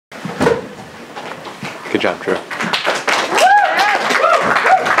Good job, Drew.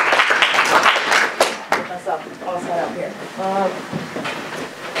 All set up here.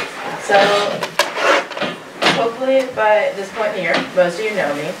 So, hopefully by this point in the year, most of you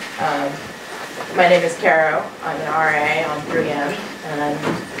know me. My name is Caro. I'm an RA on 3M, and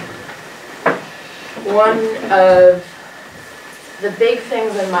one of the big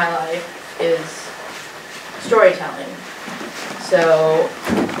things in my life is storytelling. So,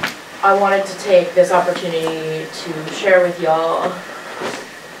 I wanted to take this opportunity to share with y'all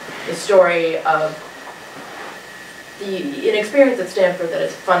the story of an experience at Stanford that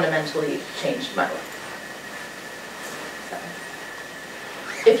has fundamentally changed my life.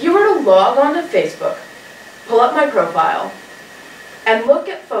 So, if you were to log onto Facebook, pull up my profile, and look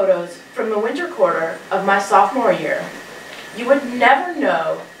at photos from the winter quarter of my sophomore year, you would never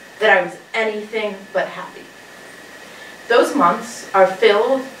know that I was anything but happy. Those months are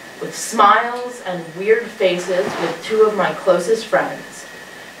filled with smiles and weird faces with two of my closest friends,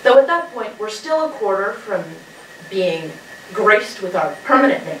 though at that point we're still a quarter from being graced with our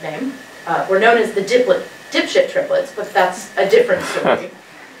permanent nickname. We're known as the dipshit triplets, but that's a different story.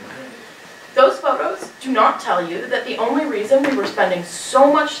 Those photos do not tell you that the only reason we were spending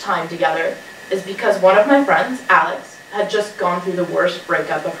so much time together is because one of my friends, Alex, had just gone through the worst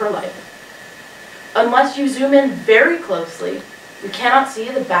breakup of her life. Unless you zoom in very closely, you cannot see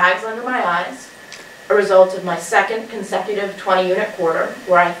the bags under my eyes, a result of my second consecutive 20-unit quarter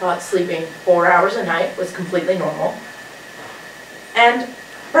where I thought sleeping 4 hours a night was completely normal. And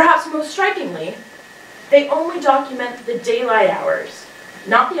perhaps most strikingly, they only document the daylight hours,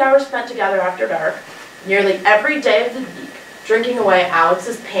 not the hours spent together after dark, nearly every day of the week, drinking away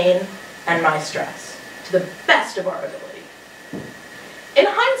Alex's pain and my stress, to the best of our ability. In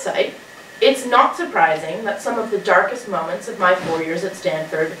hindsight, it's not surprising that some of the darkest moments of my 4 years at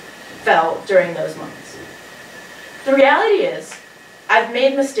Stanford fell during those months. The reality is, I've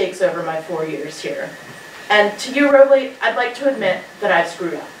made mistakes over my 4 years here, and to you, Robley, I'd like to admit that I've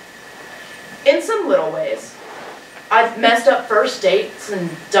screwed up. In some little ways, I've messed up first dates and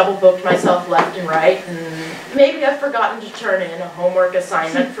double-booked myself left and right, and maybe I've forgotten to turn in a homework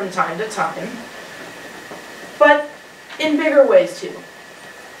assignment from time to time, but in bigger ways too.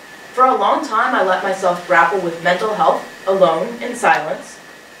 For a long time, I let myself grapple with mental health alone in silence,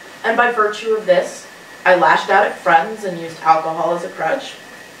 and by virtue of this, I lashed out at friends and used alcohol as a crutch.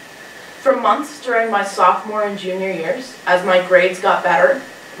 For months during my sophomore and junior years, as my grades got better,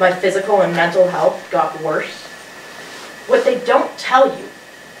 my physical and mental health got worse. What they don't tell you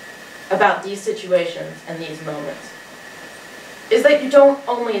about these situations and these moments is that you don't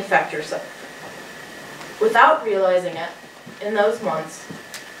only affect yourself. Without realizing it, in those months,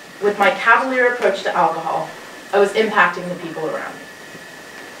 with my cavalier approach to alcohol, I was impacting the people around me.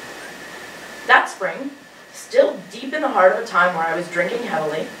 That spring, still deep in the heart of a time where I was drinking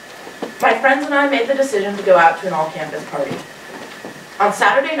heavily, my friends and I made the decision to go out to an all-campus party. On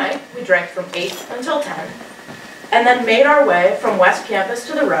Saturday night, we drank from 8 until 10, and then made our way from West Campus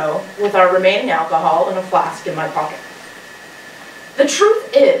to the Row with our remaining alcohol in a flask in my pocket. The truth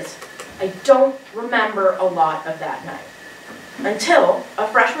is, I don't remember a lot of that night, until a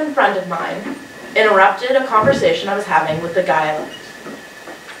freshman friend of mine interrupted a conversation I was having with the guy I liked.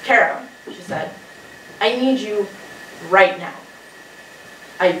 "Caro," she said, "I need you right now.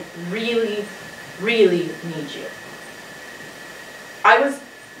 I really, really need you." I was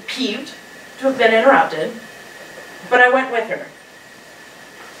peeved to have been interrupted, but I went with her.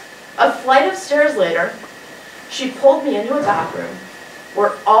 A flight of stairs later, she pulled me into a bathroom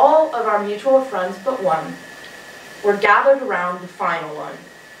where all of our mutual friends but one were gathered around the final one,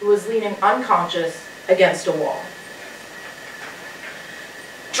 who was leaning unconscious against a wall.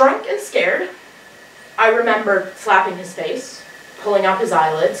 Drunk and scared, I remembered slapping his face, pulling up his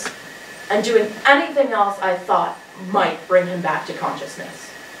eyelids, and doing anything else I thought might bring him back to consciousness.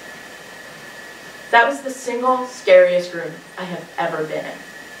 That was the single scariest room I have ever been in.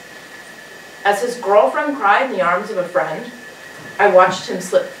 As his girlfriend cried in the arms of a friend, I watched him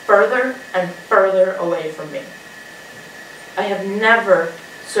slip further and further away from me. I have never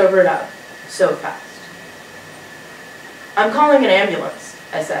sobered up so fast. "I'm calling an ambulance,"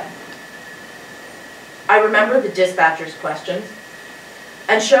 I said. I remember the dispatcher's questions,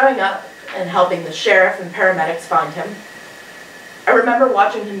 and showing up and helping the sheriff and paramedics find him. I remember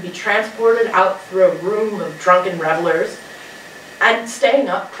watching him be transported out through a room of drunken revelers, and staying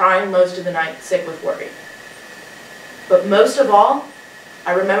up crying most of the night, sick with worry. But most of all,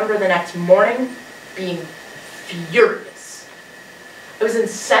 I remember the next morning being furious. I was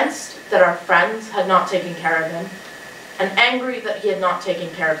incensed that our friends had not taken care of him, and angry that he had not taken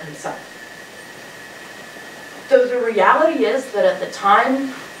care of himself. Though the reality is that at the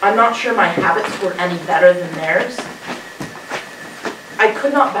time, I'm not sure my habits were any better than theirs. I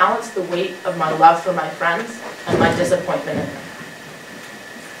could not balance the weight of my love for my friends and my disappointment in them.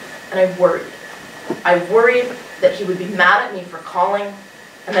 And I worried. I worried that he would be mad at me for calling,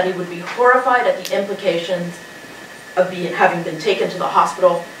 and that he would be horrified at the implications of having been taken to the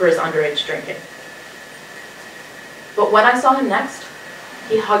hospital for his underage drinking. But when I saw him next,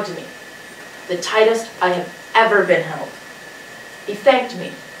 he hugged me, the tightest I have ever been held. He thanked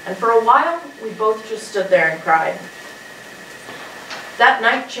me, and for a while, we both just stood there and cried. That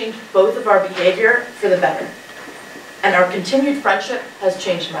night changed both of our behavior for the better, and our continued friendship has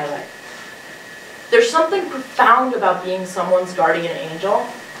changed my life. There's something profound about being someone's guardian angel,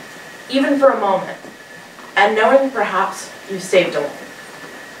 even for a moment, and knowing perhaps you saved a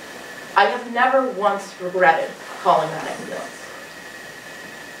life. I have never once regretted calling that ambulance.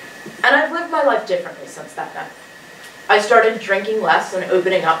 And I've lived my life differently since that night. I started drinking less and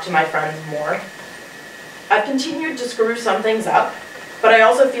opening up to my friends more. I've continued to screw some things up, but I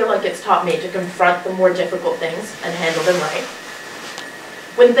also feel like it's taught me to confront the more difficult things and handle them right.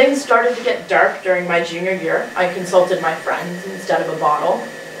 When things started to get dark during my junior year, I consulted my friends instead of a bottle.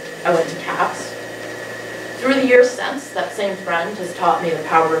 I went to CAPS. Through the years since, that same friend has taught me the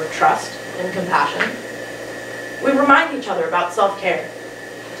power of trust and compassion. We remind each other about self-care,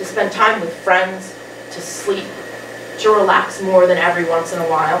 to spend time with friends, to sleep, to relax more than every once in a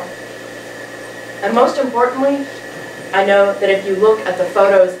while. And most importantly, I know that if you look at the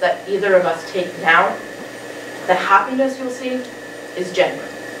photos that either of us take now, the happiness you'll see is genuine.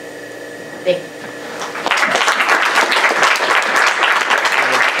 Thank you.